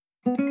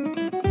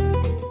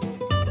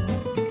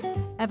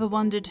Ever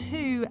wondered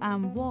who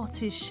and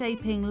what is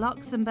shaping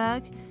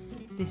Luxembourg?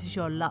 This is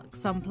your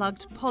Lux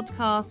Unplugged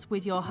podcast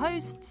with your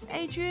hosts,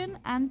 Adrian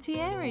and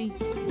Thierry.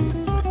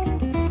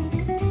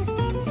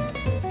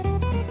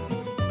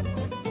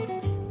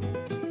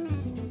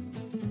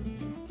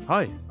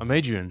 Hi, I'm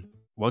Adrian.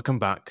 Welcome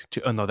back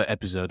to another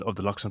episode of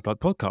the Lux Unplugged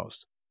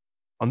podcast.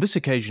 On this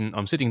occasion,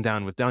 I'm sitting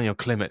down with Daniel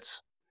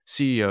Klemetz,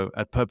 CEO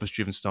at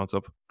purpose-driven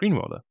startup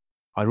Greenwelder.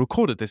 I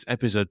recorded this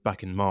episode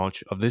back in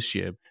March of this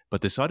year, but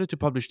decided to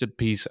publish the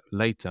piece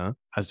later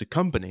as the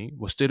company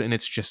was still in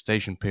its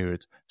gestation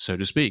period, so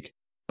to speak.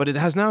 But it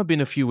has now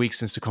been a few weeks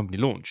since the company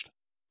launched.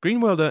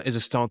 Greenwelder is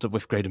a startup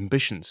with great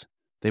ambitions.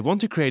 They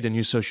want to create a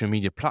new social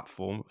media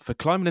platform for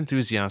climate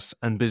enthusiasts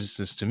and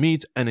businesses to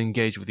meet and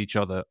engage with each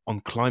other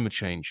on climate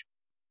change.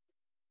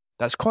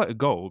 That's quite a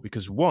goal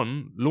because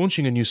one,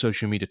 launching a new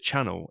social media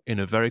channel in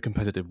a very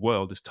competitive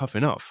world is tough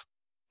enough.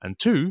 And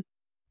two,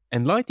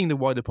 enlightening the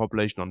wider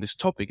population on this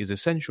topic is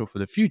essential for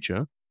the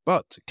future,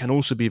 but can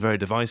also be very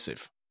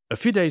divisive. A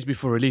few days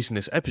before releasing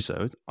this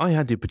episode, I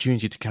had the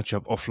opportunity to catch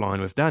up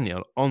offline with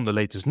Daniel on the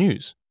latest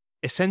news.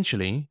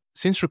 Essentially,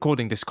 since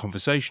recording this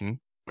conversation,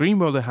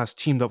 Greenwelder has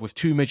teamed up with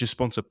two major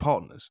sponsor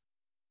partners.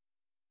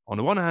 On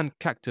the one hand,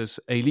 Cactus,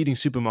 a leading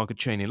supermarket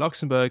chain in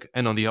Luxembourg,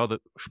 and on the other,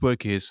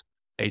 Spurkis,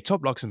 a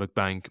top Luxembourg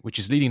bank which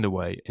is leading the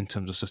way in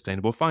terms of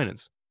sustainable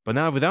finance. But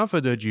now, without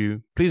further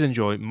ado, please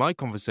enjoy my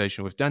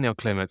conversation with Daniel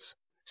Klemetz,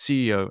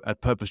 CEO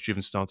at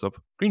purpose-driven startup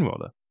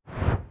Greenwelder.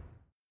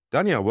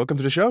 Daniel, welcome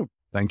to the show.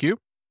 Thank you.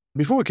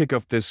 Before we kick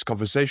off this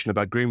conversation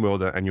about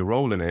Greenwelder and your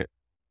role in it,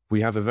 we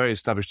have a very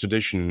established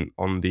tradition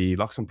on the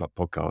Lux Unplugged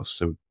podcast.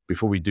 So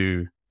before we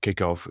do kick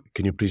off,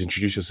 can you please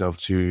introduce yourself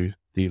to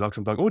the Lux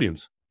Unplugged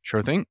audience?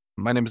 Sure thing.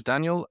 My name is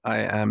Daniel. I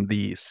am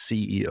the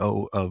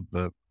CEO of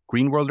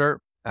Greenwelder,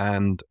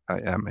 and I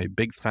am a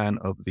big fan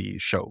of the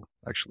show,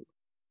 actually.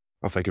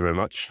 Well, thank you very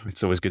much.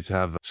 It's always good to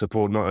have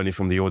support not only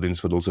from the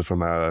audience, but also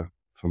from our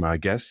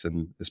guests,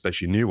 and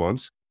especially new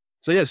ones.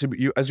 So yes,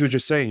 as you were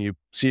just saying, you're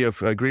CEO of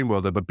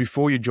Greenwelder, but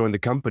before you joined the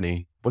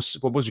company,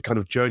 what was your kind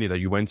of journey that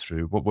you went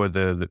through? What were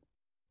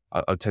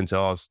I tend to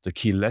ask, the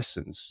key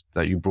lessons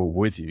that you brought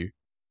with you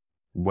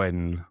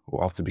when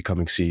or after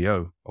becoming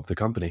CEO of the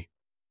company?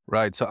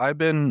 Right. So I've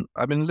been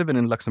living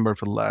in Luxembourg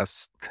for the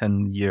last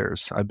 10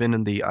 years. I've been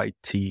in the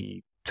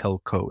IT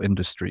telco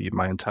industry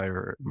my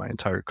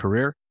entire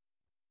career.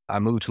 I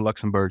moved to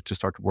Luxembourg to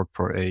start to work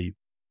for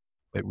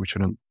we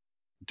shouldn't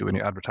do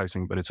any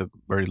advertising, but it's a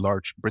very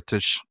large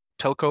British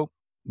telco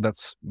that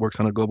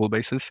works on a global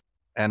basis.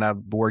 And I've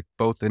worked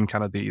both in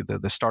kind of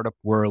the startup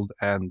world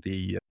and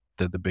the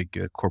big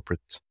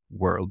corporate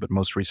world. But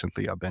most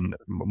recently, I've been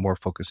more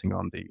focusing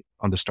on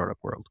the startup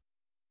world.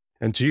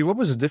 And to you, what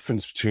was the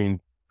difference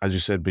between, as you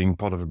said, being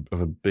part of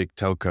a big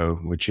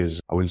telco, which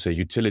is, I wouldn't say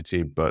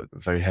utility, but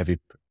very heavy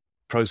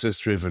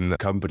process-driven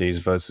companies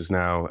versus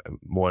now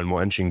more and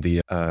more entering the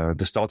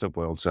startup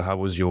world? So how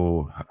was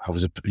your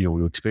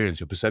experience,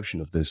 your perception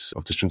of this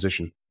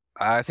transition?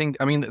 I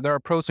mean, there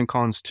are pros and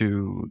cons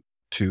to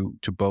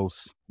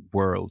both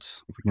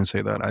worlds, if we can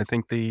say that. I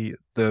think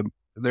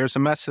there's a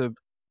massive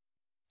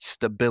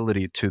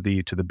stability to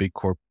the big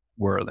corp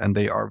world, and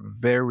they are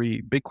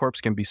big corps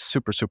can be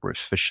super, super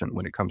efficient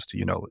when it comes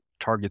to,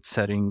 target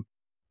setting,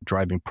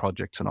 driving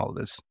projects and all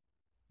this.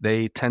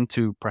 They tend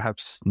to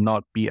perhaps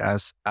not be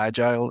as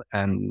agile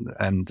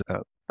and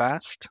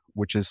fast,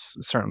 which is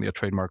certainly a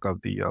trademark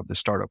of the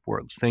startup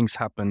world. Things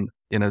happen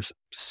in a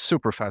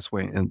super fast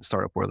way in the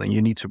startup world, and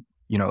you need to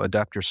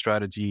adapt your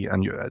strategy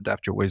and you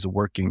adapt your ways of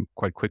working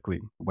quite quickly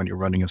when you're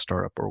running a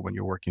startup or when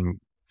you're working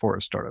for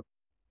a startup.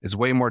 It's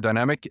way more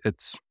dynamic.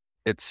 It's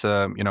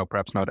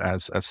perhaps not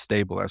as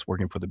stable as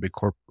working for the big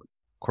corp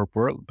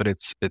world, but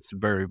it's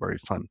very, very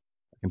fun.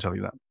 I can tell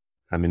you that.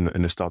 I'm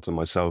in a startup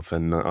myself,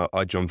 and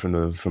I jumped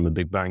from a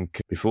big bank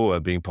before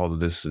being part of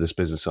this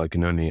business. So I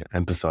can only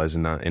empathize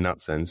in that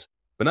sense.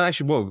 But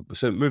actually,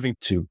 so moving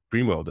to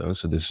Greenwelder,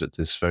 so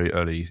this very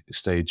early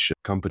stage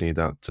company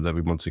that we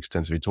want to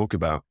extensively talk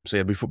about. So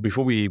yeah,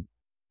 before we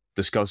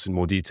discuss in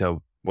more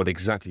detail what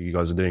exactly you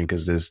guys are doing,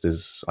 because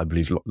there's I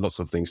believe lots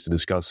of things to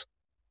discuss.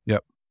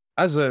 Yep.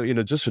 As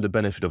just for the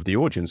benefit of the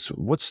audience,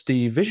 what's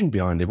the vision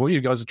behind it? What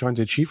you guys are trying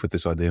to achieve with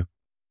this idea?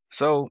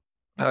 So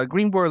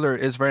Greenwelder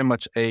is very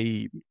much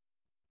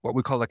what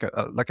we call like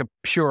a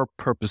pure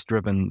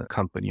purpose-driven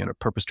company and a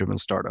purpose-driven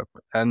startup.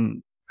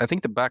 And I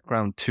think the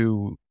background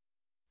to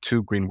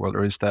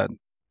Greenwelder is that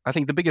I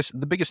think the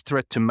biggest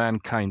threat to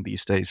mankind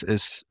these days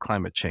is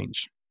climate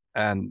change.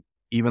 And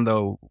even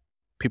though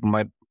people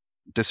might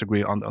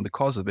disagree on the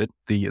cause of it,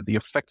 the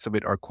effects of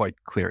it are quite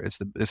clear. It's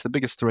the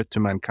biggest threat to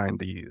mankind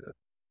the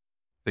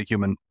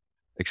human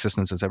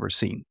existence has ever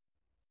seen.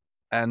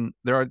 And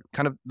there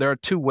are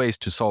two ways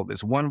to solve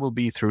this. One will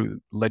be through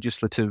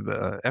legislative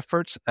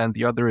efforts, and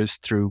the other is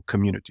through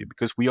community,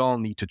 because we all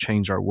need to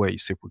change our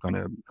ways if we're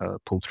going to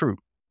pull through.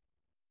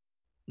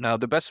 Now,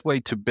 the best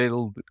way to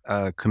build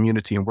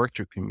community and work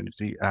through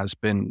community has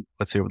been,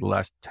 let's say, over the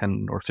last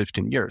 10 or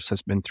 15 years,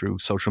 has been through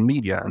social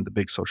media and the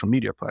big social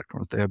media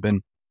platforms. They have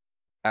been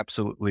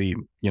absolutely,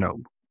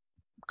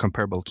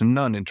 comparable to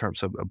none in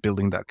terms of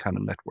building that kind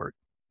of network.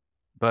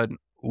 But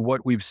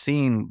what we've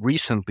seen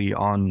recently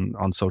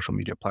on social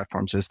media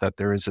platforms is that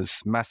there is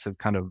this massive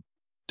kind of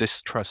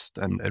distrust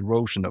and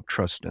erosion of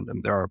trust in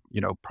them. There are,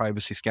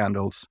 privacy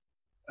scandals,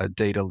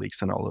 data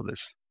leaks, and all of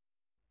this.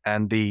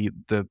 And the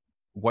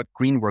what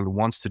Greenworld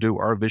wants to do,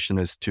 our vision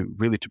is to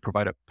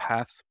provide a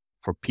path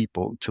for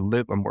people to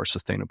live a more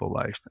sustainable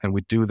life. And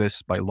we do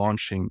this by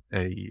launching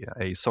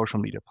a social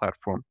media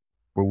platform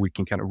where we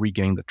can kind of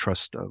regain the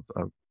trust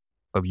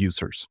of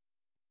users.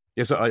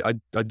 Yes,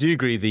 I do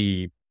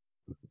agree.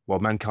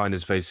 Mankind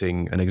is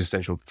facing an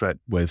existential threat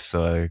with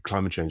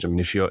climate change. I mean,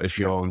 if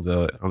you're on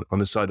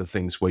the side of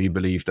things where you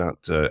believe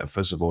that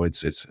first of all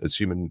it's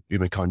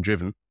humankind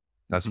driven,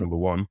 that's number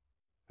one.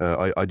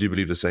 I do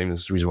believe the same.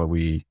 That's the reason why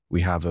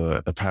we have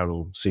a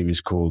parallel series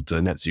called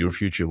Net Zero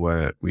Future,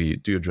 where we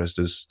do address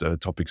those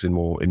topics in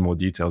more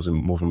details and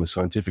more from a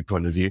scientific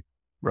point of view.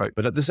 Right.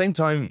 But at the same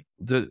time,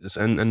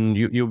 and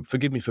you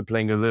forgive me for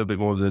playing a little bit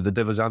more the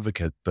devil's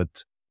advocate,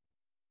 but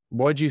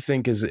why do you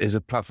think is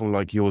a platform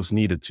like yours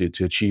needed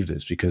to achieve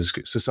this? Because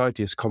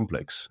society is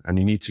complex, and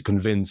you need to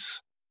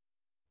convince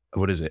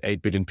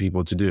 8 billion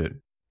people to do it.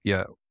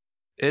 Yeah,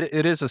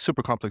 it is a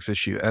super complex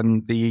issue,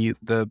 and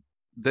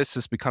this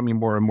is becoming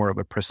more and more of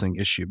a pressing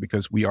issue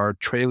because we are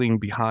trailing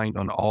behind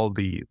on all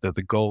the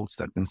goals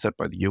that have been set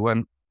by the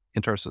UN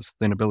in terms of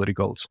sustainability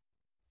goals.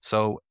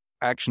 So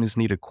action is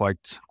needed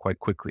quite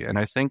quickly, and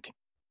I think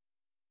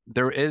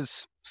there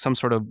is some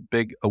sort of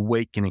big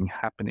awakening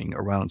happening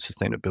around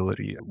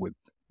sustainability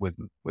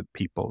with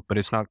people, but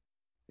it's not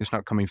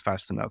coming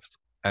fast enough,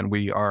 and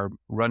we are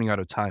running out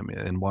of time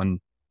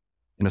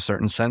in a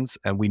certain sense,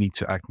 and we need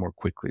to act more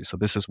quickly. So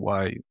this is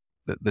why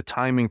the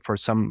timing for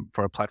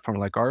a platform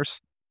like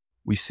ours,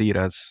 we see it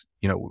as,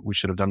 we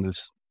should have done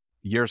this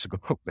years ago,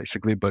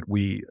 basically, but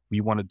we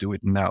want to do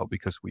it now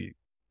because we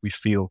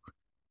feel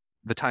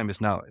the time is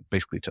now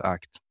basically to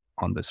act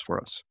on this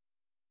for us.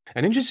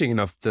 And interesting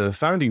enough, the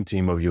founding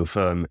team of your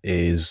firm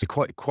is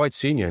quite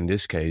senior in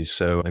this case.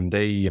 So, and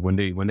when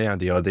they had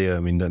the idea, I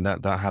mean,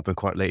 that happened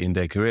quite late in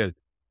their career.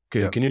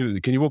 Can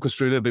you walk us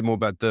through a little bit more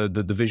about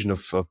the vision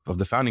of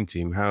the founding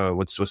team?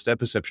 What's their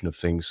perception of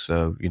things?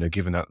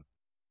 Given that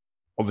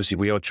obviously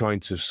we are trying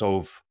to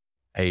solve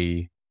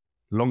a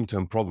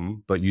long-term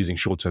problem, but using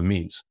short-term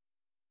means.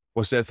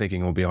 What's their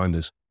thinking all behind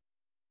this?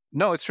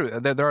 No, it's true.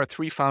 There are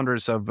 3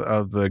 founders of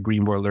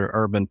Greenworld,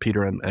 Urban,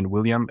 Peter, and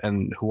William,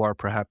 and who are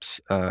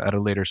perhaps at a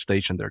later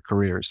stage in their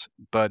careers.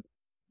 But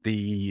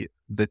the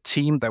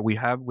team that we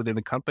have within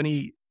the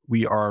company,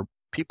 we are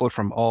people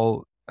from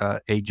all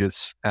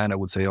ages, and I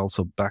would say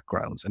also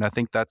backgrounds. And I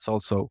think that's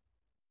also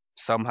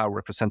somehow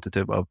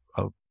representative of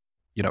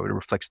it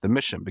reflects the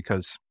mission,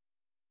 because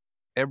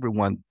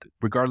everyone,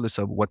 regardless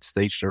of what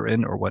stage they're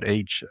in or what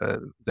age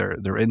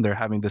they're in, they're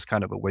having this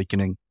kind of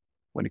awakening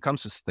when it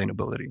comes to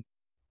sustainability.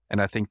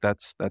 And I think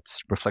that's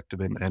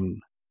reflective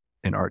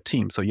in our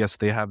team. So yes,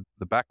 they have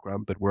the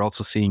background, but we're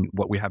also seeing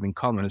what we have in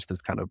common is this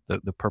kind of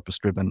the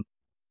purpose-driven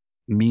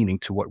meaning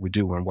to what we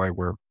do and why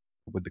we're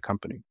with the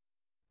company.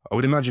 I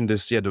would imagine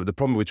this, the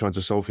problem we're trying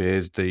to solve here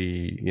is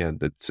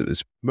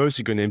it's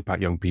mostly going to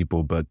impact young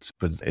people, but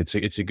it's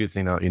a good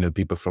thing that,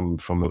 people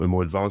from a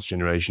more advanced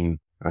generation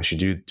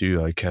actually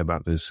do care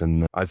about this.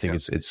 And I think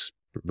it's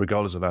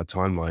regardless of our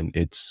timeline,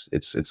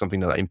 it's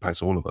something that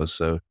impacts all of us.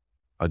 So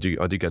I do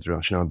get the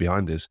rationale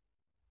behind this.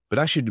 But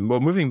actually,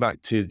 moving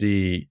back to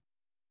the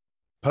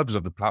purpose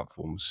of the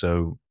platform.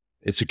 So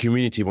it's a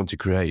community you want to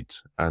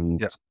create,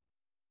 and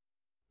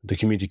the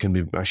community can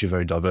be actually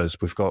very diverse.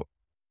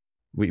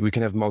 We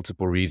can have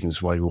multiple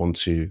reasons why we want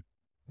to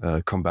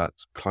combat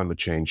climate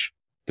change.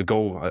 The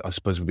goal, I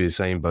suppose, would be the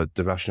same, but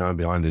the rationale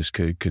behind this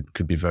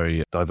could be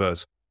very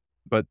diverse.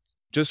 But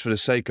just for the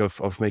sake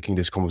of making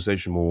this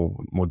conversation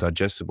more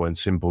digestible and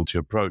simple to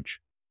approach,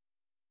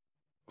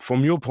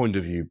 from your point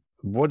of view,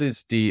 what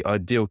is the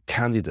ideal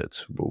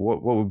candidate?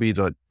 What would be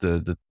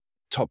the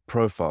top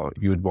profile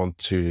you would want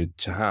to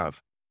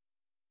have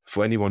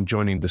for anyone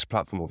joining this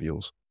platform of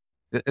yours?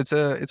 It's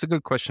a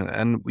good question,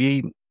 and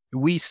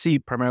we see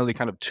primarily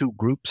kind of 2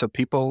 groups of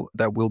people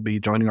that will be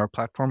joining our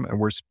platform, and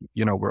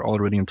we're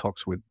already in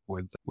talks with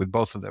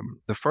both of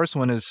them. The first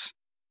one is,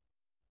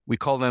 we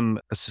call them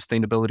a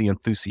sustainability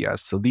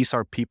enthusiast. So these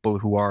are people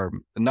who are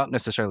not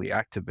necessarily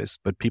activists,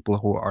 but people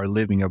who are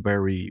living a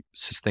very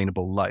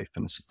sustainable life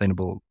in a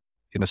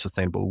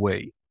sustainable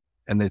way,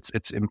 and it's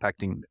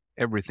impacting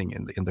everything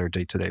in their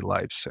day-to-day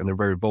lives, and they're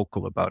very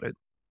vocal about it.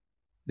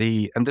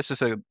 And this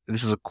is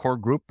a core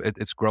group.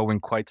 It's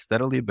growing quite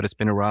steadily, but it's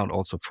been around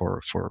also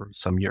for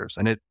some years,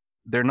 and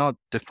they're not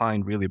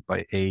defined really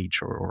by age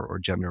or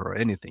gender or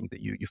anything.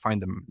 That you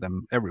find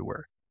them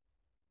everywhere.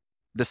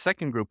 The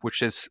second group,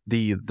 which is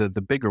the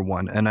bigger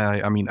one, and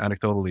I mean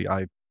anecdotally,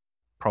 I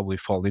probably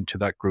fall into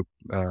that group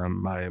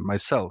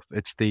myself.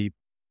 It's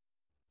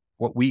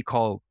what we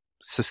call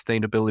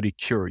sustainability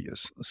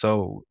curious.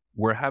 So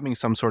we're having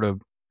some sort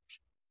of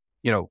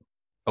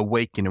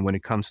awakening when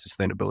it comes to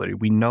sustainability.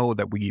 We know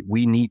that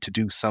we need to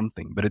do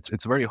something, but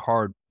it's very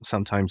hard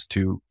sometimes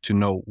to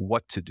know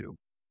what to do.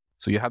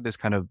 So you have this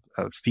kind of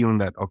feeling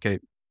that, okay,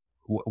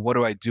 what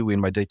do I do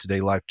in my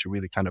day-to-day life to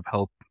really kind of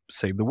help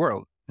save the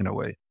world in a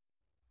way?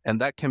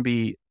 And that can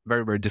be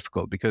very, very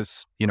difficult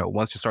because,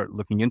 once you start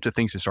looking into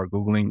things, you start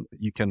Googling,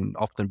 you can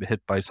often be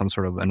hit by some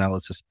sort of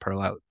analysis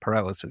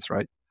paralysis,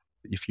 right?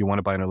 If you want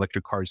to buy an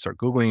electric car, you start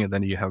Googling, and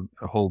then you have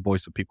a whole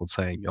voice of people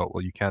saying, oh,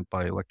 well, you can't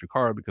buy an electric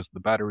car because of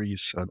the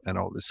batteries and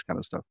all this kind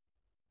of stuff.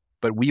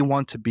 But we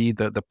want to be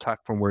the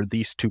platform where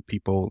these two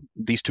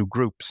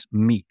groups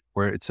meet,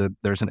 where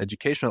there's an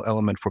educational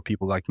element for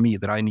people like me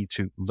that I need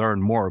to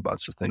learn more about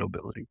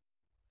sustainability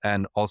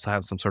and also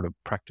have some sort of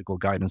practical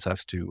guidance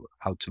as to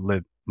how to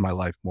live my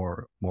life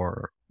more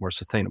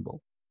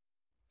sustainable.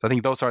 So I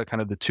think those are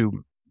kind of the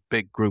two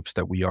big groups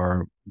that we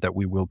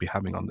will be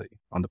having on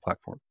the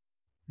platform.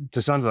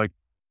 It sounds like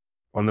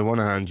on the one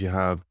hand you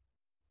have,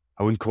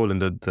 I wouldn't call them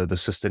the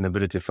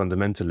sustainability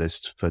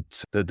fundamentalists,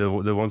 but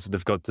the ones that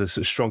have got the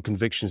strong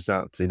convictions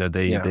that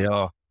they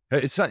are.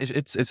 It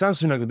sounds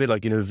to me like a bit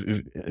like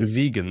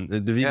vegan,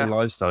 the vegan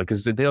lifestyle,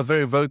 because they are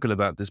very vocal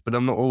about this. But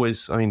I'm not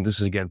always. I mean, this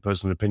is again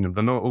personal opinion, but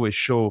I'm not always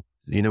sure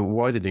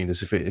why they're doing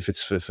this. If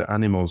it's for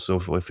animals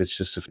or if it's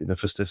just for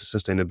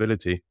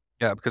sustainability.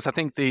 Yeah, because I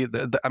think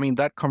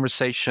that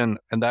conversation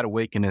and that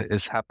awakening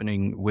is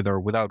happening with or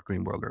without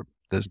Greenworlder.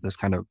 There's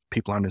kind of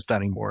people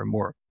understanding more and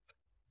more.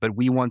 But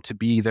we want to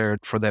be there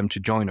for them to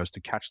join us, to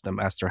catch them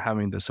as they're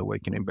having this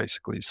awakening,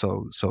 basically.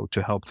 So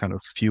to help kind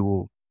of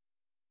fuel,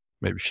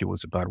 maybe fuel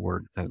is a bad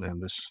word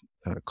in this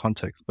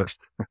context, but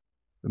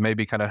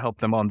maybe kind of help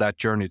them on that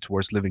journey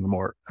towards living a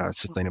more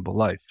sustainable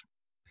life.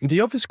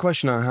 The obvious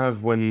question I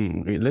have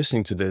when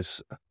listening to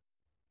this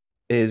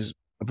is,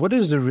 what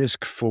is the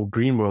risk for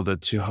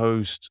Greenworlder to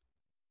host,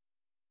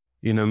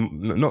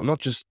 not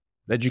just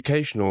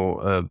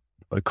educational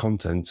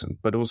content,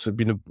 but also,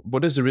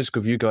 what is the risk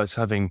of you guys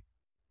having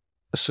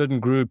certain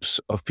groups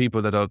of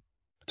people that are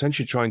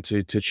potentially trying to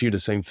achieve the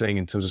same thing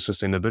in terms of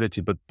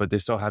sustainability, but they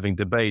start having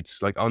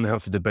debates, like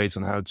unhealthy debates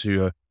on how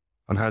to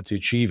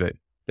achieve it.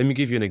 Let me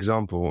give you an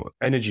example.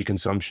 Energy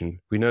consumption.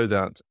 We know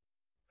that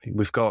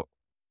we've got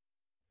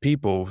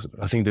people,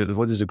 I think that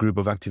what is a group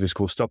of activists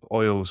called Stop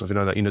Oil, something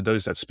like that,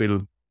 those that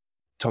spill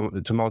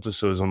tomato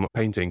sauce on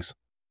paintings.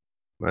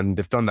 And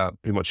they've done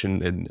that pretty much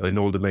in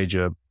all the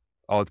major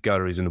art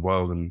galleries in the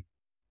world, and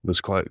it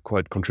was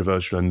quite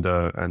controversial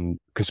and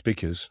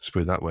conspicuous, let's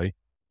put it that way.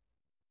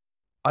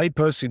 I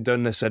personally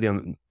don't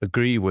necessarily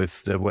agree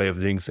with their way of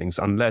doing things,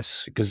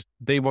 because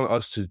they want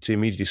us to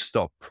immediately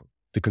stop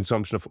the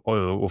consumption of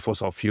oil or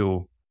fossil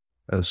fuel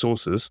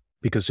sources,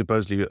 because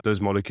supposedly those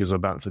molecules are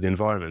bad for the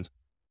environment.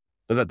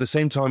 But at the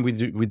same time,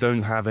 we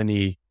don't have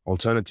any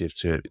alternative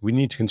to it. We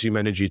need to consume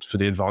energy for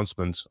the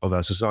advancement of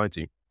our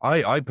society.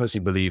 I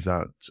personally believe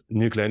that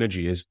nuclear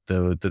energy is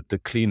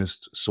the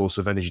cleanest source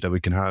of energy that we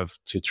can have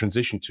to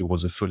transition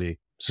towards a fully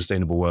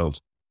sustainable world.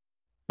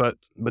 But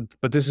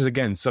this is,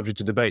 again, subject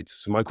to debate.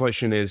 So my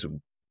question is,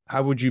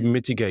 how would you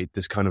mitigate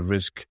this kind of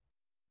risk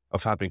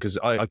of happening? Because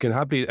I can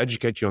happily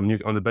educate you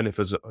on the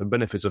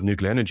benefits of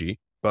nuclear energy,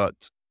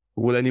 but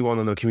will anyone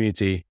in the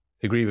community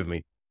agree with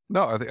me?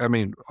 No, I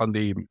mean,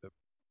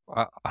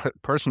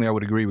 personally, I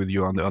would agree with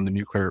you on the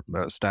nuclear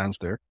stance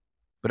there.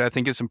 But I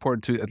think it's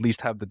important to at least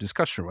have the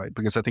discussion, right?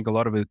 Because I think a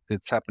lot of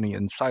it's happening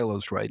in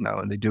silos right now,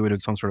 and they do it in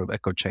some sort of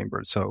echo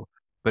chamber. So,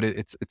 but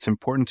it's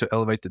important to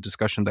elevate the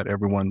discussion that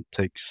everyone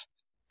takes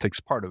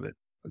part of it.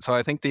 So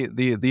I think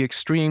the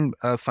extreme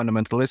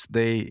fundamentalists,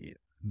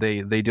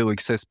 they do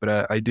exist,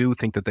 but I do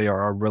think that they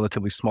are a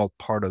relatively small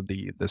part of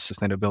the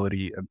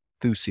sustainability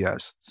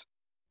enthusiasts,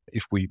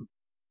 if we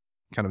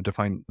kind of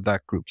define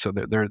that group. So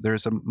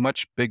there's a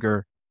much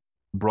bigger,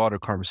 broader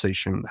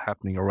conversation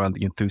happening around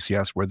the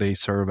enthusiasts, where they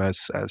serve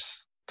as a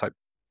type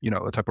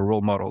of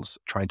role models,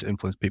 trying to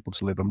influence people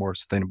to live a more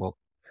sustainable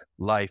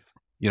life,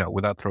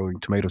 without throwing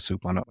tomato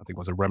soup on I think it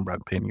was a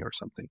Rembrandt painting or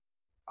something.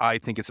 I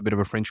think it's a bit of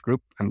a fringe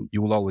group, and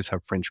you will always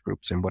have fringe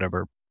groups in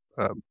whatever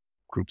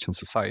groups in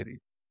society.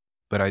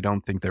 But I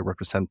don't think they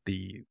represent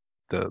the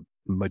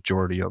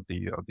majority of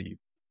the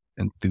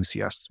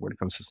enthusiasts when it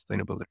comes to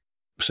sustainability.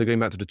 So going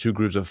back to the two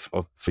groups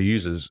of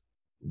users,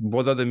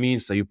 what are the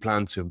means that you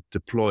plan to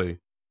deploy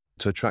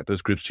to attract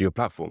those groups to your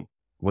platform?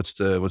 What's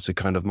the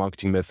kind of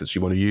marketing methods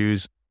you want to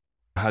use?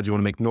 How do you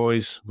want to make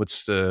noise?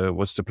 What's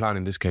the plan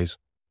in this case?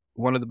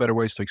 One of the better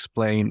ways to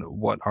explain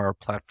what our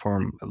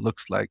platform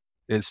looks like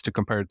is to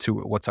compare it to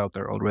what's out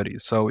there already.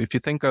 So if you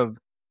think of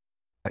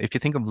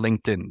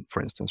LinkedIn,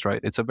 for instance,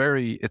 right? It's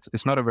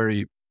not a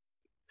very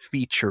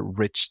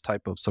feature-rich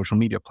type of social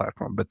media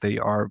platform, but they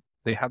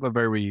have a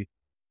very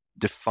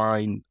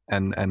defined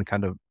and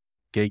kind of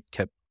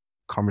gate-kept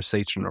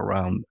conversation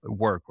around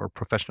work or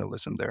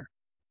professionalism there.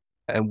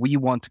 And we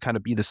want to kind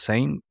of be the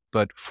same,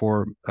 but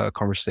for a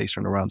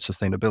conversation around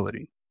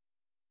sustainability.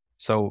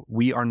 So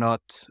we are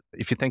not,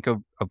 if you think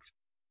of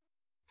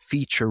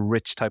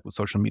feature-rich type of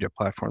social media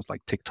platforms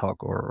like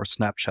TikTok or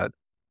Snapchat,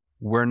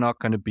 we're not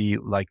going to be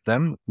like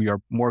them. We are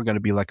more going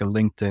to be like a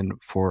LinkedIn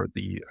for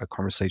the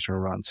conversation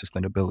around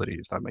sustainability,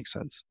 if that makes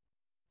sense.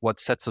 What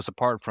sets us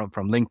apart from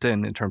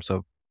LinkedIn in terms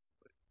of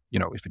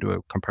if you do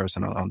a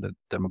comparison on the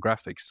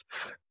demographics,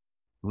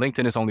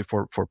 LinkedIn is only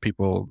for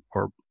people,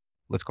 or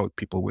let's call it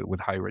people with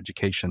higher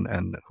education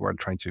and who are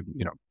trying to,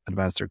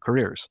 advance their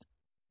careers.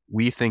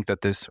 We think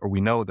that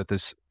we know that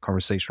this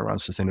conversation around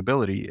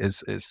sustainability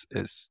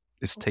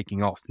is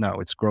taking off now.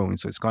 It's growing.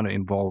 So it's going to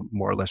involve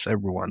more or less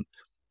everyone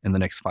in the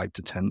next 5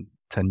 to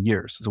 10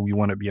 years. So we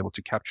want to be able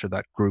to capture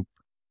that group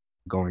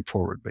going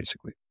forward,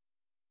 basically.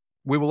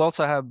 We will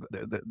also have,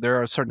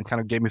 there are certain kind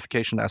of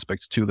gamification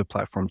aspects to the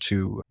platform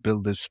to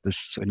build this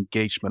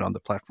engagement on the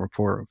platform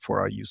for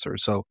our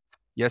users. So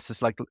yes,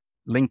 it's like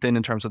LinkedIn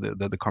in terms of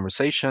the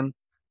conversation.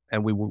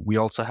 And we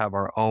also have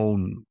our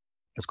own,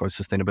 let's call it,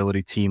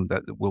 sustainability team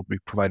that will be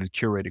provided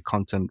curated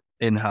content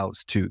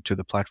in-house to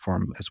the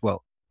platform as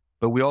well.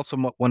 But we also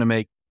want to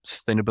make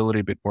sustainability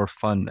a bit more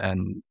fun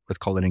and, let's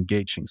call it,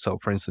 engaging. So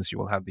for instance, you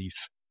will have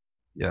these,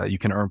 you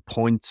can earn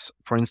points,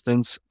 for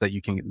instance, that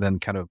you can then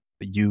kind of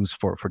use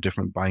for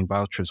different buying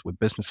vouchers with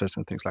businesses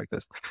and things like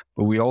this.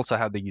 But we also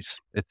have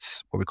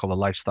it's what we call a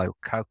lifestyle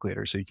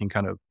calculator. So you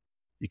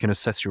can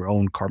assess your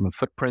own carbon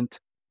footprint,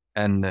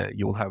 and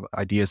you will have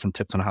ideas and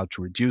tips on how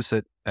to reduce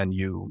it. And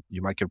you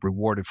might get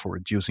rewarded for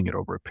reducing it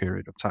over a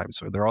period of time.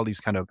 So there are all these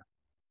kind of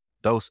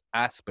those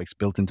aspects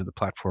built into the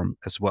platform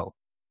as well.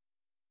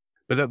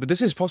 But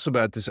this is possible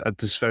at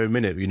this very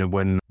minute,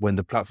 when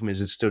the platform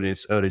is still in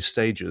its early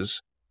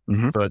stages.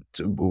 Mm-hmm. But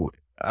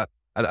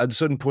at a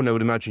certain point, I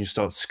would imagine you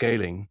start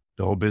scaling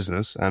the whole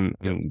business and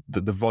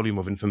the volume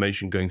of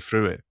information going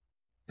through it.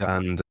 Yeah.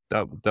 And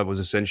that was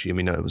essentially,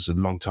 it was a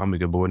long time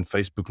ago, but when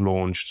Facebook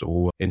launched,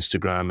 or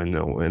Instagram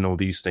and all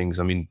these things,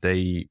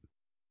 maybe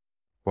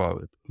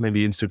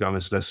Instagram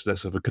is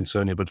less of a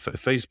concern here, but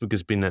Facebook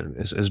has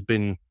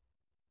been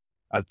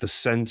at the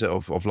center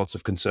of lots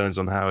of concerns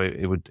on how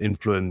it would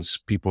influence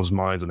people's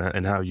minds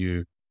and how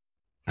you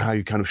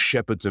kind of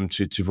shepherd them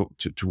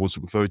towards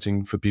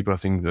voting for people. I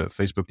think that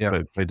Facebook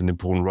played an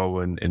important role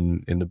in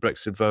the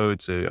Brexit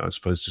vote. I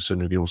suppose to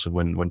certainly also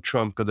when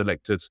Trump got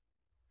elected,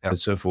 and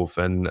so forth.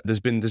 And there's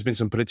been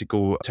some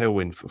political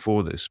tailwind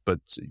for this. But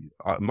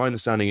my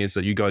understanding is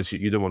that you guys,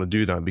 you don't want to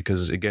do that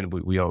because, again,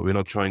 we're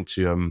not trying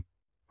to.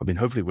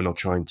 Hopefully we're not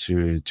trying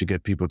to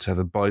get people to have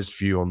a biased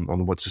view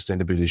on what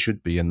sustainability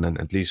should be, and then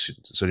at least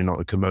certainly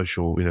not a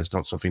commercial, it's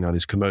not something that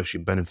is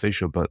commercially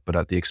beneficial, but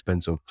at the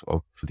expense of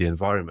the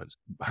environment.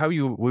 How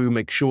will you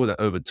make sure that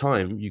over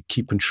time you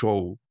keep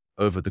control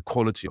over the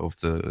quality of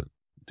the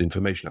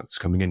information that's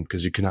coming in?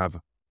 Because you can have,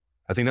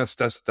 I think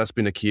that's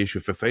been a key issue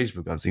for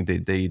Facebook. I think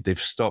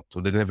they've stopped,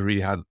 or they never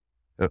really had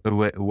a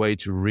way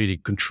to really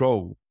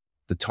control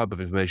the type of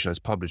information that's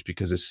published,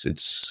 because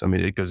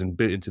it goes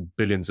into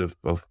billions of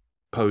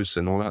posts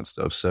and all that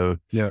stuff. So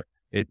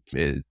it's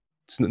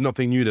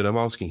nothing new that I'm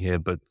asking here,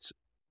 but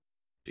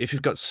if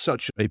you've got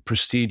such a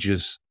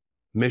prestigious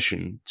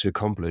mission to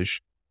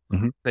accomplish,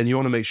 mm-hmm. then you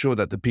want to make sure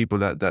that the people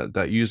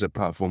that use that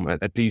platform,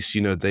 at least,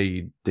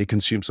 they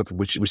consume something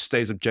which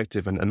stays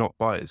objective and not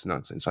biased in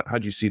that sense. How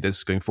do you see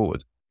this going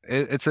forward?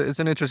 It's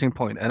an interesting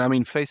point. And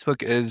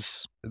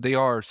Facebook they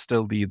are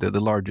still the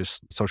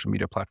largest social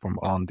media platform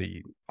on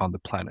the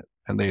planet.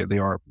 And they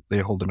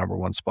hold the number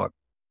one spot.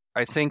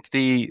 I think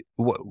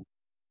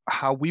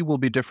how we will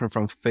be different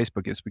from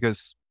Facebook is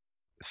because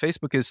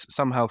Facebook is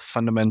somehow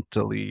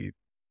fundamentally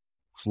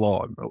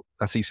flawed. Well,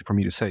 that's easy for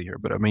me to say here,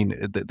 but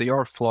they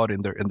are flawed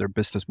in their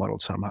business model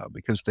somehow,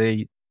 because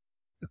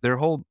their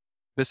whole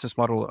business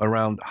model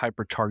around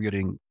hyper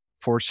targeting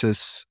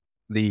forces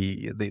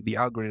the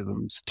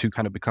algorithms to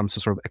kind of become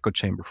some sort of echo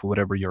chamber for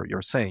whatever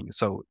you're saying.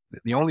 So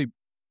the only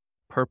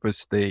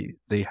purpose they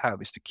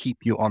have is to keep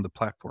you on the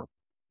platform,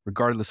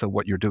 regardless of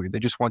what you're doing. They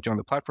just want you on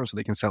the platform so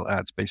they can sell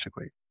ads,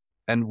 basically.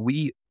 And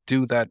we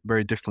do that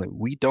very differently.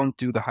 We don't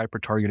do the hyper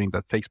targeting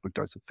that Facebook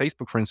does. So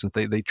Facebook, for instance,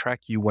 they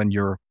track you when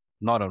you're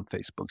not on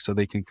Facebook, so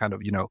they can kind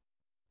of,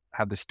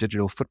 have this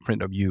digital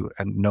footprint of you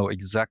and know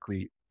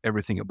exactly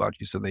everything about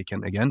you, so they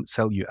can, again,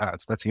 sell you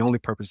ads. That's the only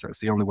purpose. That's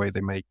the only way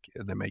they make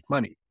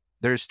money.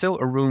 There is still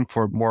a room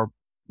for more,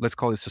 let's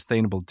call it,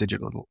 sustainable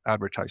digital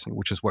advertising,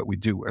 which is what we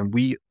do. And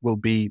we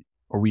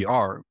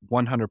are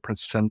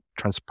 100%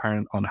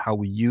 transparent on how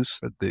we use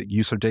the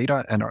user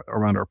data and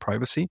around our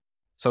privacy.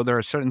 So there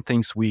are certain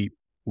things we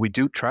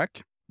do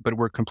track, but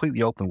we're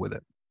completely open with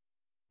it,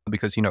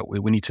 because,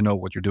 we need to know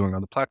what you're doing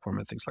on the platform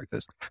and things like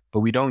this.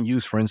 But we don't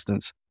use, for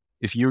instance,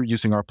 if you're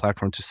using our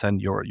platform to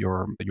send your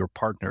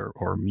partner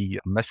or me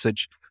a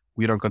message,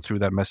 we don't go through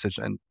that message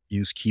and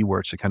use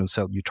keywords to kind of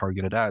sell you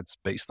targeted ads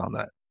based on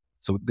that.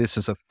 So this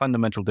is a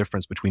fundamental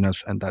difference between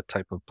us and that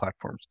type of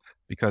platforms,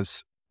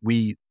 because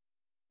we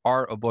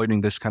are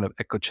avoiding this kind of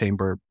echo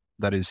chamber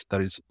that is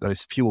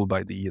fueled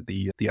by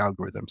the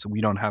algorithm. So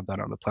we don't have that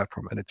on the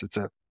platform, and it's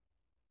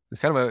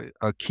kind of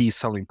a key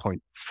selling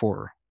point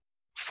for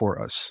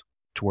us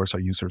towards our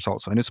users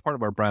also. And it's part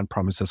of our brand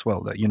promise as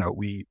well, that,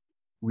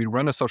 we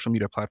run a social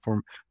media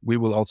platform. We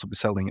will also be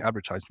selling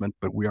advertisement,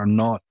 but we are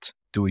not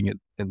doing it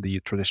in the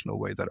traditional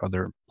way that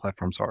other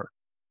platforms are.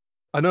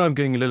 I know I'm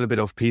getting a little bit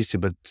off piece here,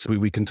 but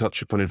we can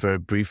touch upon it very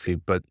briefly.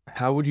 But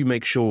how would you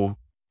make sure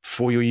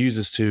for your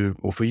users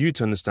or for you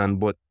to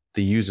understand what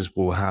the users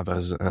will have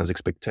as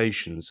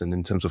expectations and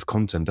in terms of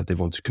content that they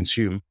want to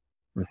consume.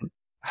 Mm-hmm.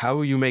 How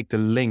will you make the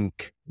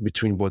link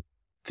between what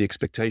the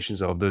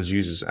expectations are of those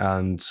users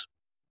and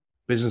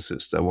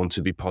businesses that want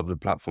to be part of the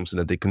platform so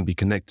that they can be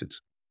connected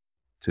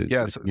to the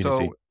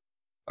community?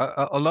 So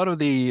a lot of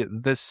these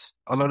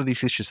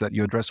issues that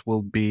you address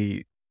will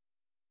be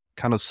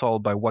kind of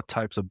solved by what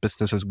types of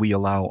businesses we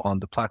allow on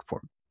the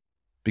platform,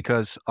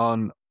 because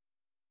on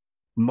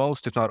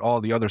most, if not all,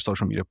 the other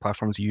social media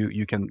platforms,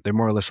 they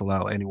more or less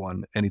allow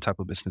any type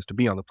of business to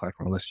be on the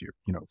platform, unless you're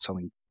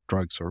selling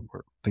drugs or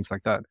things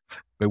like that.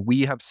 But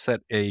we have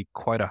set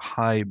quite a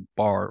high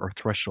bar or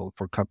threshold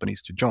for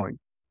companies to join.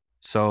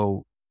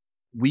 So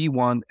we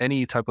want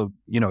any type of,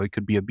 it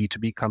could be a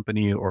B2B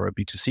company or a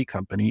B2C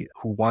company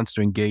who wants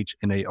to engage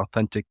in a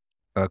authentic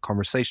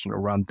conversation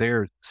around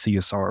their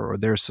CSR or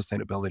their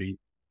sustainability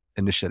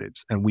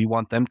initiatives. And we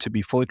want them to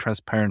be fully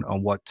transparent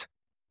on what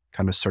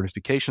kind of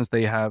certifications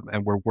they have.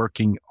 And we're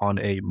working on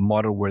a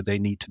model where they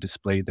need to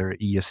display their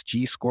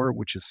ESG score,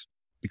 which is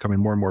becoming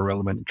more and more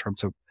relevant in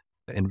terms of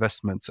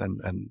investments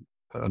and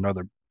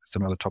it's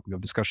another topic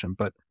of discussion.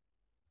 But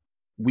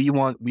we're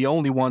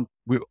only going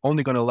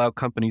to allow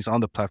companies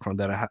on the platform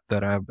that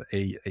have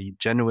a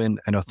genuine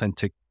and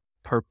authentic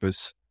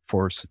purpose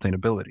for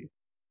sustainability.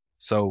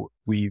 So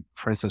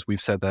for instance,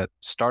 we've said that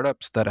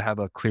startups that have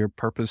a clear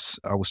purpose,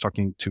 I was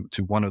talking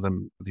to one of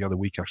them the other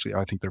week, actually.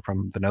 I think they're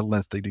from the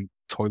Netherlands. They do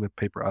toilet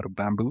paper out of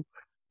bamboo.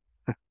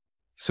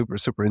 Super,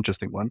 super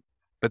interesting one.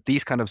 But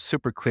these kind of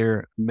super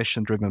clear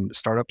mission-driven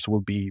startups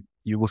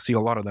you will see a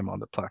lot of them on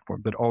the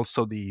platform, but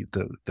also the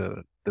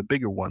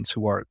bigger ones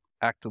who are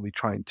actively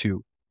trying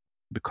to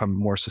become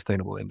more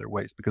sustainable in their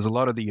ways, because a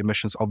lot of the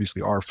emissions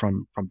obviously are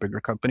from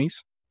bigger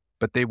companies,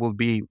 but they will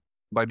be,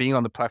 by being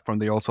on the platform,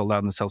 they also allow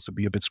themselves to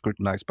be a bit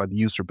scrutinized by the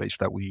user base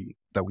that we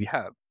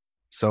have.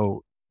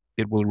 So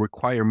it will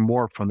require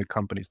more from the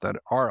companies that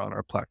are on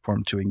our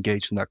platform to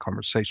engage in that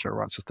conversation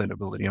around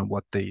sustainability and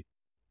what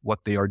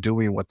they are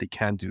doing, what they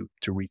can do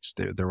to reach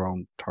their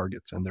own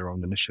targets and their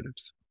own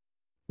initiatives.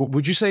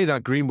 Would you say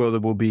that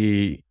Greenwelder will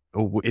be,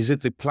 or is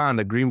it the plan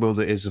that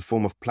Greenwelder is a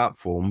form of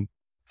platform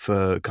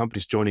for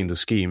companies joining the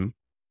scheme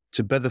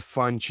to better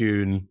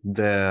fine-tune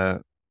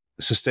their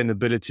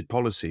sustainability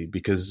policy?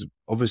 Because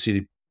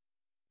obviously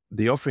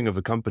the offering of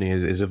a company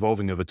is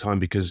evolving over time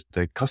because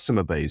their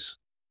customer base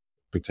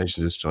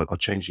expectations are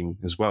changing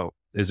as well.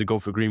 There's a goal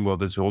for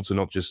Greenwelder to also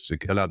not just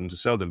allow them to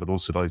sell them, but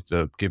also like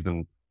to give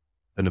them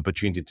an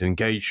opportunity to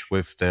engage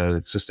with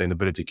their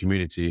sustainability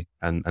community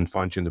and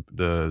fine-tune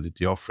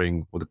the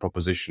offering or the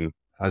proposition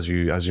as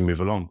you move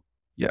along.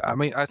 Yeah, I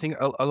mean, I think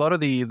a lot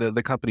of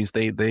the companies,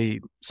 they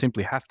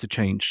simply have to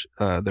change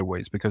their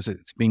ways because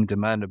it's being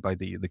demanded by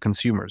the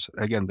consumers.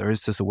 Again, there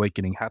is this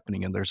awakening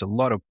happening, and there's a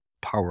lot of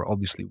power,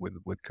 obviously,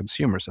 with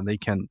consumers, and they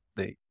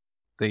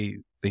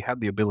have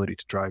the ability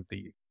to drive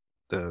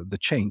the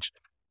change,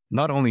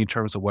 not only in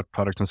terms of what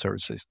products and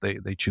services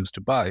they choose to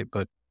buy,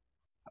 but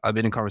I've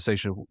been in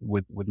conversation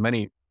with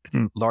many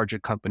larger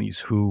companies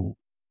who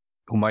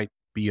might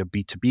be a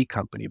B2B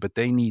company, but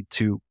they need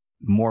to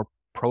more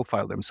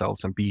profile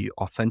themselves and be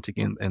authentic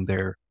in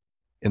their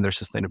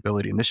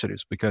sustainability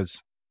initiatives,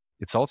 because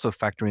it's also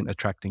factoring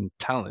attracting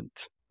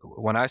talent.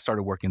 When I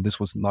started working, this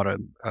was not a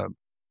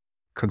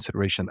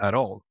consideration at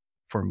all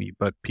for me,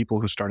 but people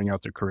who are starting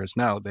out their careers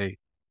now, they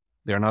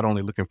are not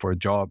only looking for a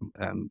job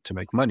and to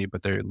make money,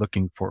 but they're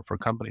looking for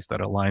companies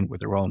that align with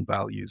their own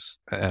values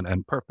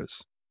and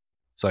purpose.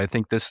 So I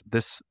think this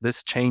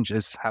change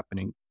is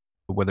happening,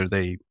 whether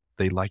they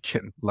like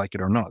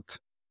it or not.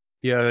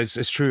 Yeah,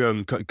 it's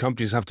true.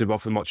 Companies have to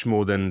offer much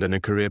more than a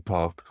career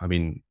path. I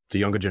mean, the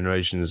younger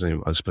generations,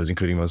 I suppose,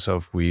 including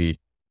myself, we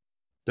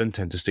don't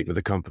tend to stick with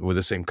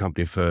the same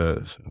company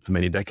for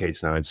many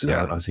decades now.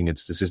 I think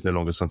this is no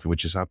longer something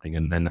which is happening.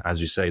 And then,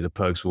 as you say, the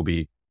perks will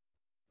be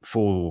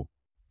for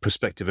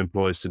prospective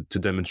employers to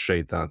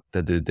demonstrate that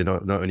they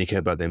not only care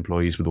about the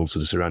employees, but also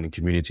the surrounding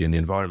community and the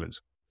environment.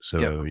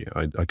 So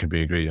I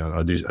completely agree.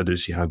 I do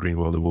see how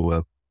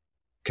Greenwelder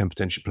can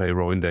potentially play a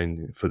role in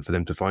there for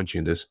them to fine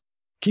tune this.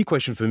 Key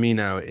question for me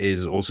now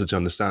is also to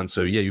understand.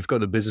 So you've got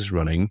the business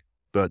running,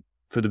 but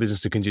for the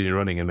business to continue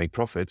running and make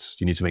profits,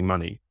 you need to make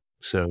money.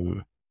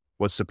 So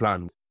what's the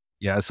plan?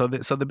 Yeah. So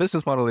the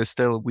business model is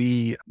still,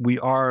 we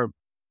are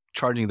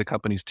charging the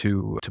companies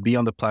to be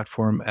on the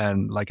platform.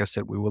 And like I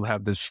said, we will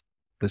have this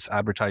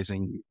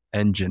advertising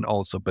engine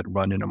also, but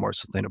run in a more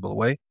sustainable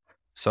way.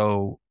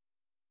 So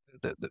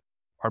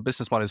our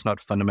business model is not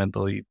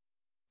fundamentally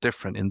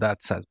different in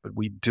that sense, but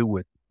we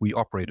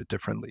operate it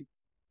differently.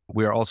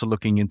 We are also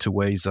looking into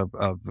ways of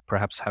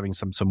perhaps having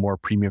some more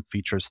premium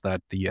features that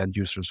the end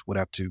users would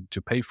have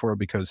to pay for,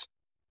 because,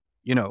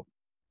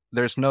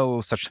 there's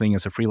no such thing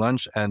as a free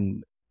lunch,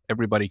 and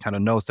everybody kind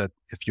of knows that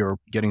if you're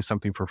getting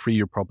something for free,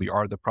 you probably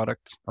are the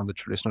product on the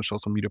traditional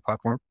social media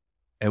platform.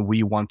 And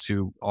we want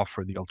to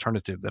offer the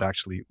alternative that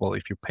actually, well,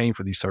 if you're paying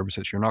for these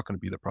services, you're not going to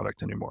be the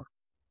product anymore.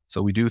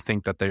 So we do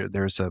think that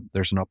there's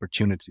an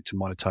opportunity to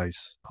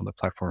monetize on the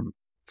platform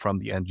from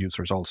the end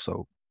users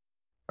also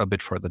a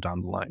bit further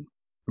down the line.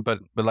 But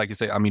like you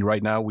say, I mean,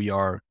 right now we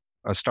are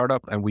a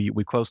startup, and we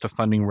closed a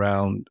funding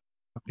round,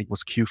 I think it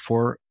was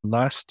Q4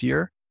 last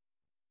year,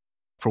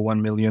 for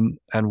 1 million.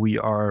 And we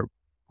are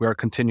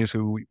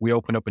continuously, we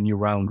open up a new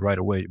round right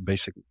away,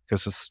 basically,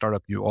 because as a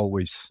startup, you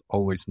always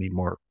need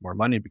more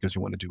money because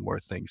you want to do more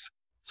things.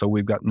 So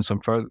we've gotten some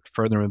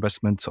further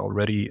investments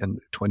already in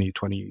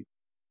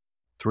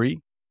 2023,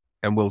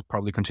 and we'll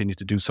probably continue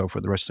to do so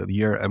for the rest of the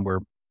year. And we're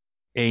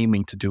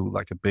aiming to do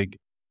like a big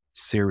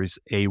Series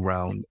A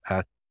round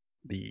at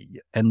the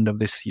end of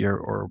this year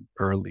or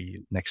early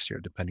next year,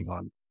 depending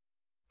on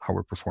how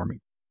we're performing.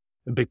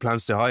 Big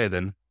plans to hire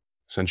then,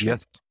 essentially.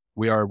 Yes,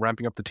 we are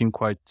ramping up the team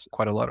quite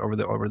a lot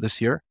over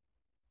this year.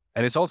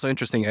 And it's also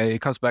interesting.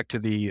 It comes back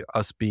to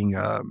us being,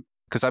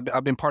 because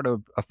I've been part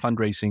of a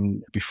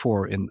fundraising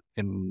before in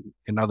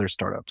other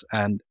startups.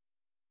 And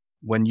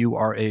when you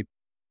are a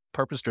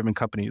purpose-driven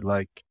company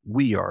like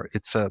we are,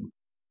 it's a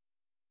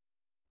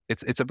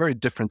very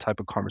different type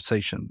of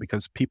conversation,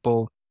 because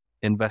people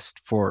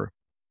invest for,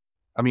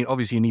 I mean,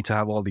 obviously you need to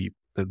have all the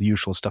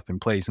usual stuff in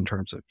place in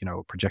terms of,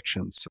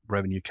 projections,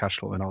 revenue, cash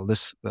flow, and all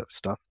this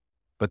stuff,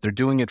 but they're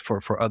doing it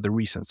for other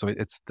reasons. So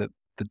it's the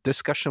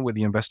discussion with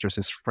the investors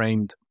is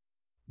framed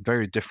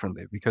very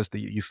differently, because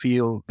you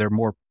feel they're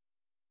more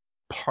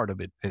part of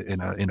it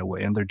in a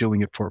way, and they're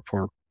doing it for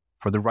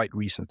the right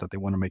reasons, that they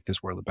want to make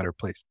this world a better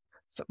place.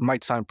 So it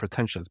might sound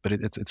pretentious, but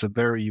it's a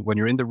very, when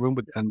you're in the room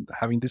and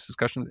having this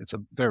discussion, it's a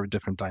very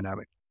different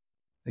dynamic,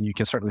 and you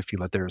can certainly feel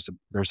that there's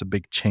a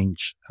big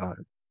change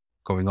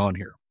going on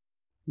here.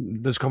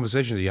 Those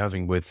conversations you're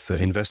having with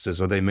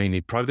investors, are they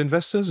mainly private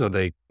investors? Are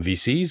they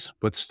VCs?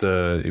 What's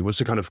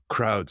the kind of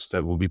crowds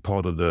that will be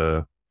part of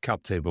the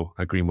cap table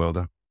at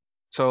Greenwelder?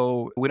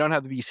 So we don't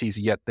have the VCs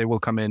yet. They will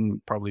come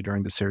in probably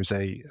during the Series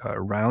A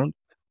round.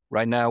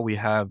 Right now we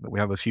have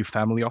a few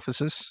family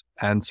offices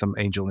and some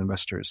angel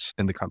investors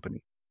in the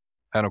company,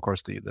 and of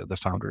course the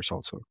founders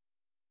also.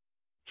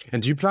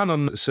 And do you plan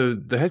on, so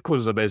the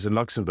headquarters are based in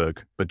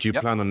Luxembourg, but do you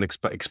plan on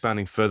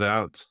expanding further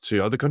out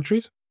to other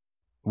countries?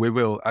 We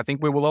will. I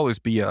think we will always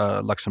be a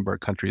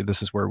Luxembourg country.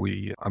 This is where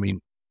the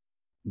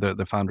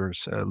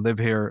founders live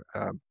here.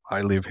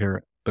 I live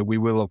here, but we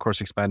will of course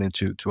expand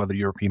into other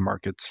European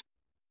markets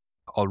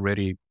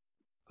already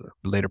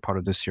later part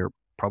of this year,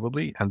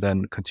 probably, and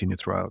then continue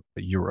throughout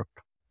Europe,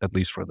 at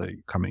least for the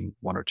coming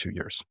 1 or 2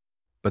 years.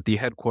 But the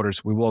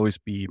headquarters,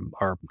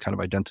 our kind of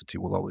identity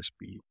will always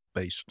be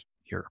based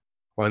here.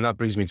 Well, and that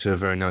brings me to a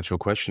very natural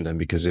question then,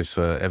 because if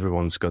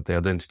everyone's got their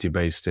identity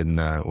based in,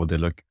 or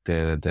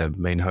their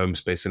main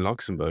home's based in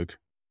Luxembourg,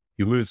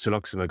 you moved to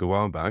Luxembourg a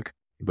while back,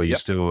 but you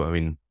still,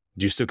 do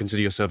you still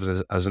consider yourself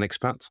as an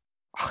expat?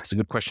 Oh, it's a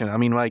good question. I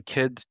mean, my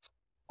kids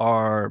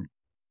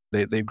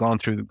they've gone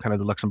through kind of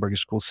the Luxembourgish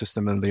school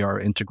system, and they are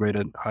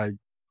integrated. I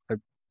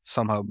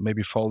somehow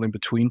maybe fall in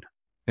between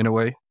in a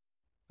way.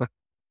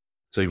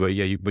 So, but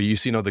you've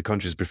seen other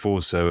countries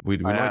before, so we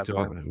like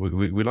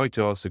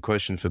to ask the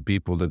question for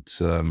people that,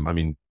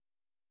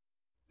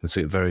 it's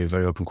a very,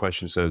 very open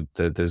question, so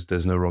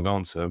there's no wrong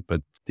answer,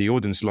 but the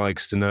audience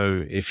likes to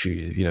know if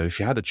you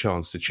had a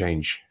chance to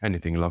change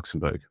anything in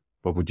Luxembourg,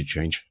 what would you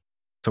change?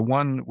 So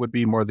one would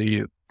be more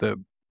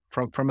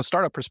from a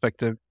startup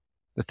perspective,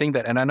 the thing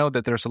that, and I know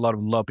that there's a lot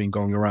of lobbying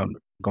going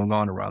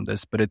on around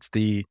this, but it's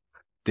the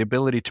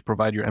ability to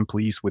provide your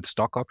employees with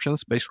stock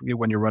options, basically,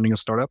 when you're running a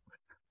startup.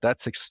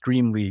 That's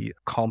extremely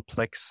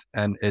complex,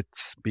 and it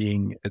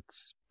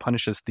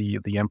punishes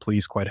the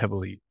employees quite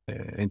heavily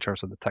in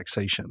terms of the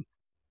taxation.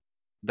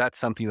 That's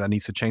something that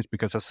needs to change,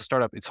 because as a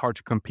startup, it's hard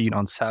to compete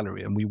on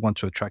salary, and we want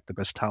to attract the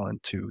best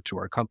talent to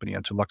our company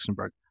and to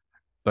Luxembourg.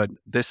 But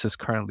this is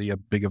currently a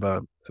bit of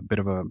an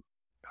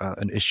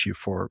issue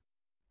for,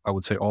 I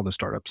would say, all the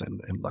startups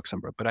in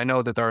Luxembourg. But I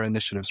know that there are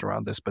initiatives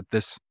around this, but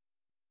this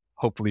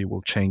hopefully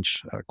will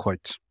change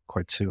quite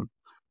soon.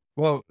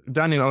 Well,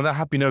 Daniel, on that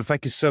happy note,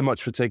 thank you so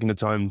much for taking the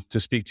time to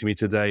speak to me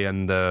today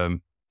and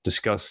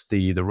discuss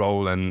the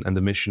role and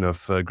the mission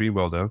of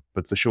Greenwelder.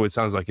 But for sure, it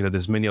sounds like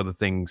there's many other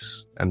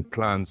things and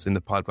plans in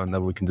the pipeline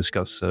that we can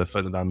discuss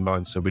further down the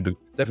line. So we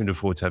definitely look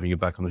forward to having you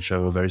back on the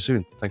show very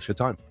soon. Thanks for your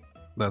time.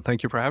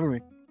 Thank you for having me.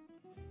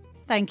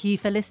 Thank you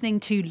for listening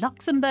to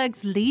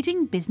Luxembourg's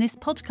leading business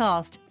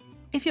podcast.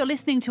 If you're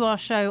listening to our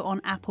show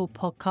on Apple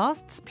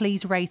Podcasts,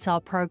 please rate our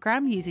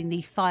programme using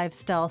the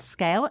 5-star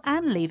scale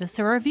and leave us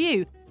a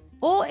review.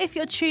 Or if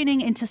you're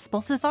tuning into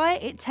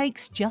Spotify, it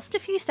takes just a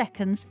few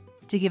seconds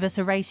to give us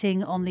a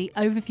rating on the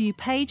overview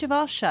page of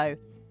our show.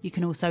 You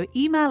can also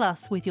email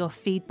us with your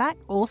feedback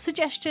or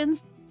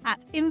suggestions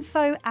at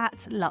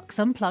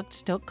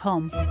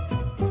info@luxunplugged.com.